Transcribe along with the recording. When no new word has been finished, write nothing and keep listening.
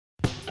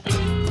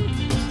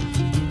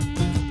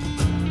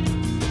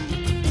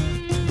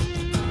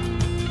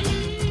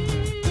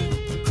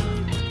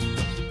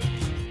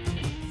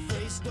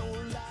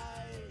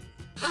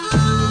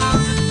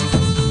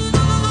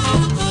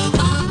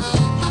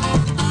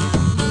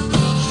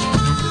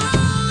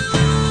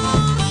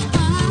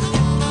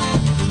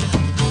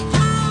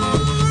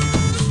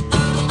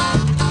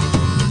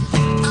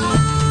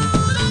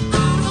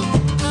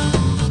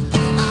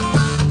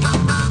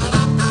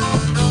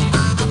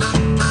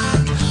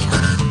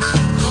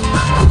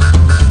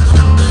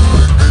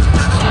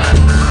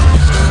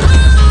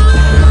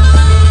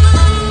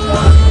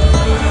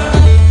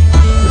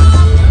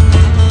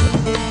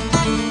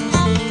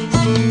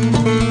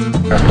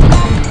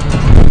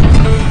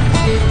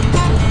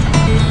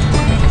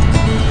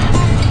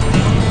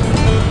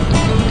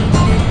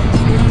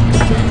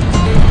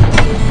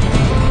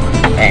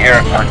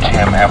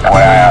And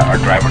FYI, our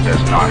driver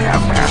does not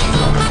have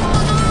passes on it.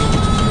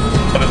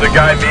 There's a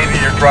guy meeting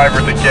your driver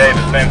at the gate.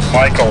 His name's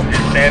Michael. He's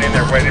standing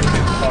there waiting for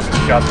you to come.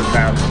 He's got the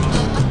pass.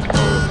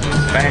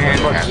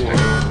 Fantastic.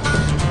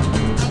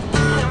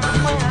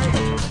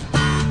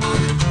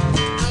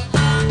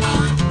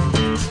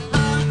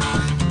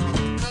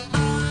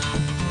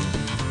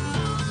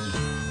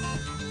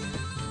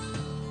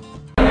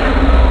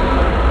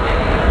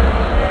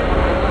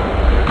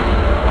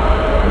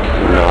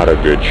 Not a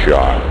good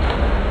shot.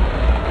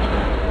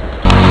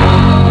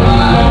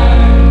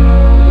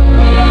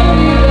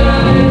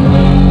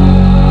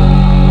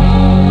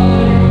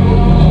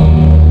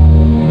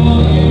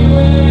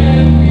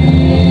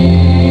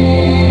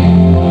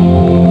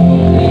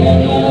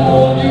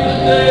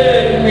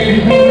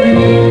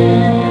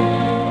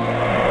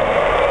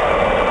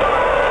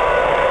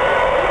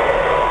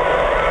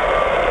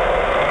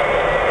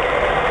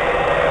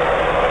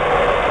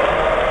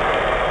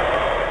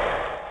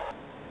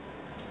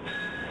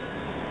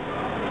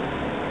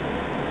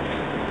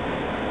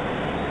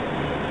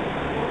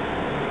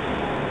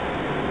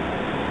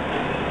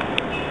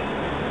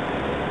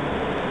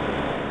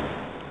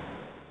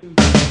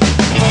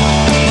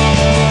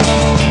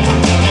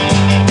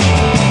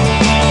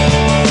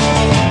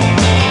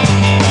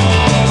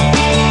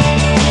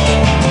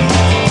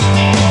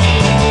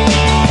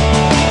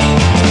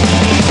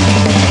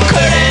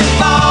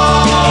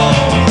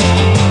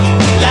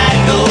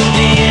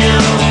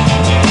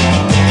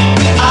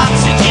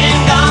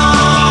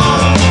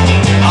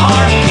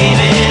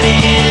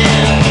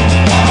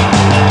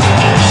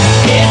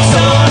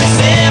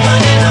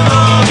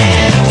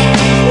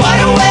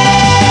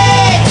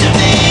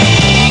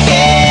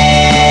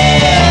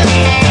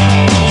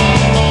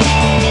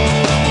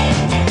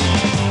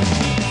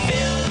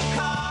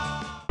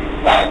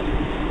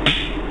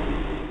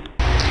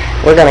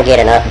 We're going to get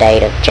an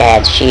update of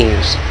Chad's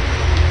shoes.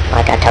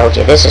 Like I told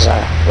you, this is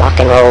a rock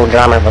and roll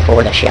drummer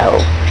before the show.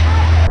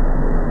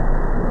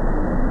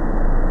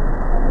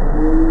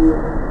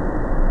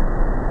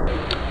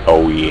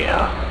 Oh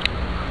yeah.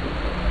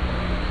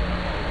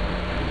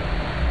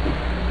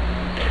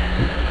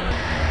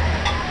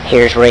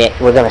 Here's Rick.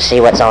 We're going to see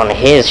what's on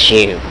his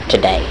shoe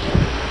today.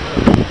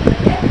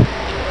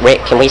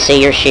 Rick, can we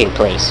see your shoe,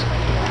 please?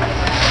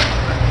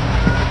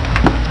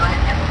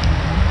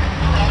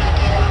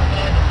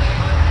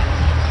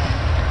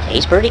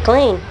 He's pretty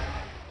clean.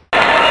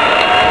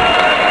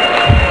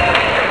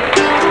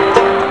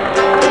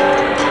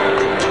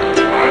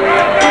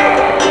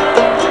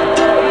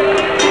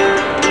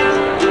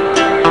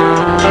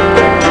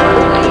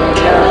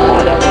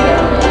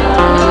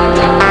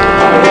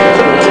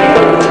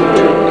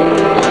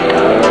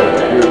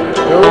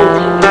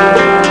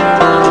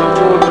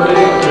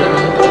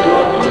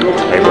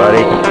 Hey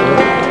buddy,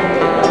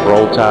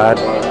 roll tide.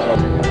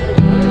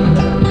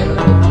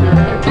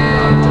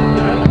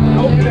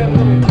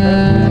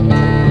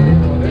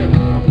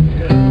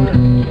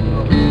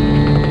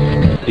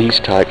 These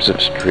types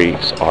of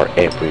streets are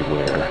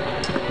everywhere.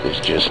 There's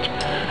just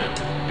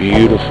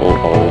beautiful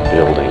old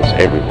buildings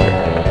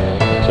everywhere.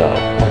 So,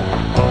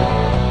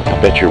 I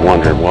bet you're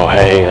wondering, well,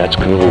 hey, that's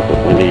cool,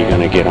 but when are you going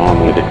to get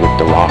on with it with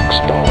the rock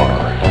star?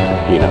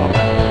 You know,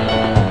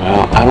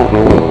 well, I don't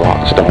know where the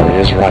rock star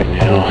is right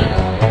now,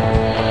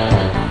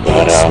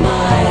 but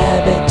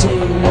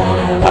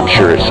I'm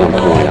sure at some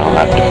point I'll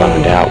have to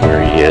find out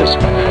where he is.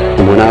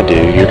 And when I do,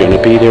 you're going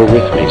to be there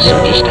with me,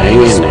 so just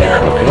hang in there,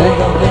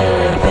 okay?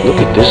 Look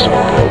at this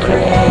old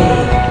building.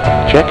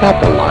 Check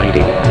out the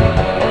lighting.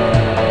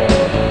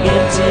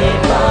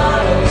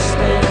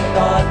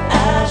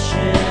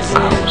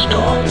 I was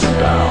talking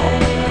about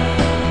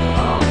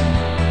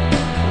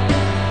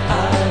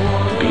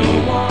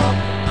being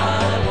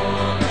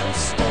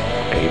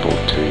able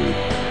to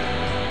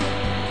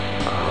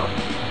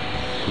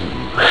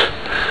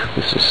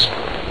this is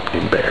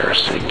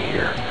embarrassing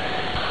here.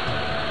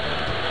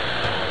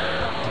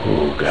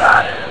 Oh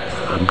God,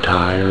 I'm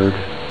tired,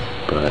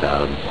 but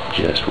I'm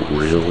just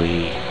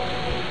really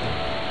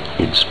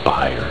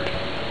inspired,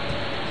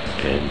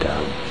 and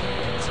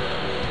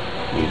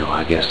you know,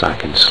 I guess I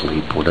can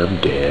sleep when I'm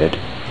dead.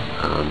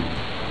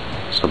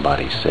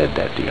 Somebody said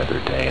that the other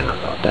day, and I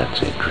thought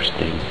that's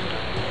interesting.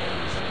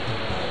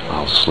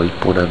 I'll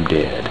sleep when I'm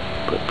dead,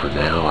 but for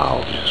now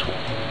I'll just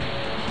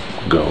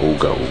go.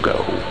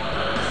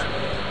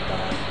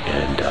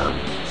 And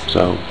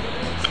so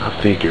I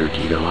figured,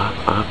 you know,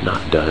 I've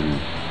not done,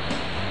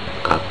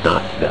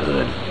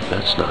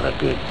 that's not a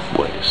good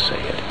way to say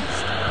it.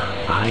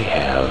 I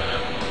have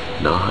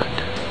not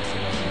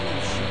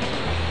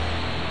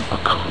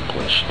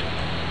accomplished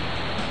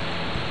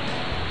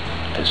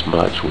as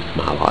much with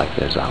my life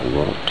as I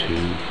want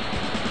to.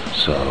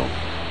 So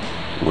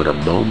when a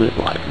moment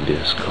like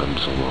this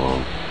comes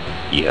along,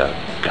 you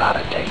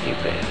gotta take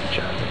advantage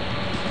of it.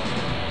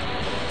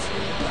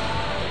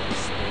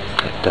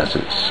 It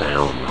doesn't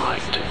sound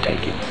right to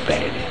take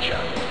advantage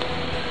of it,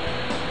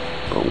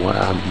 but what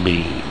I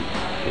mean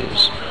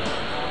is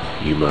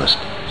you must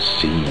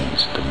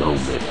seize the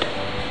moment.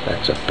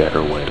 That's a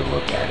better way to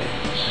look at it.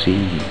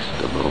 Seize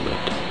the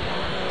moment.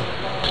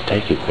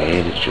 take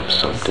advantage of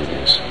something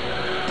is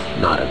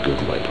not a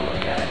good way to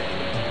look at it.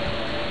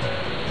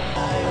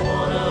 I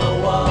wanna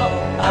walk,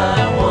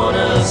 I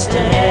wanna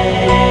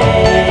stay.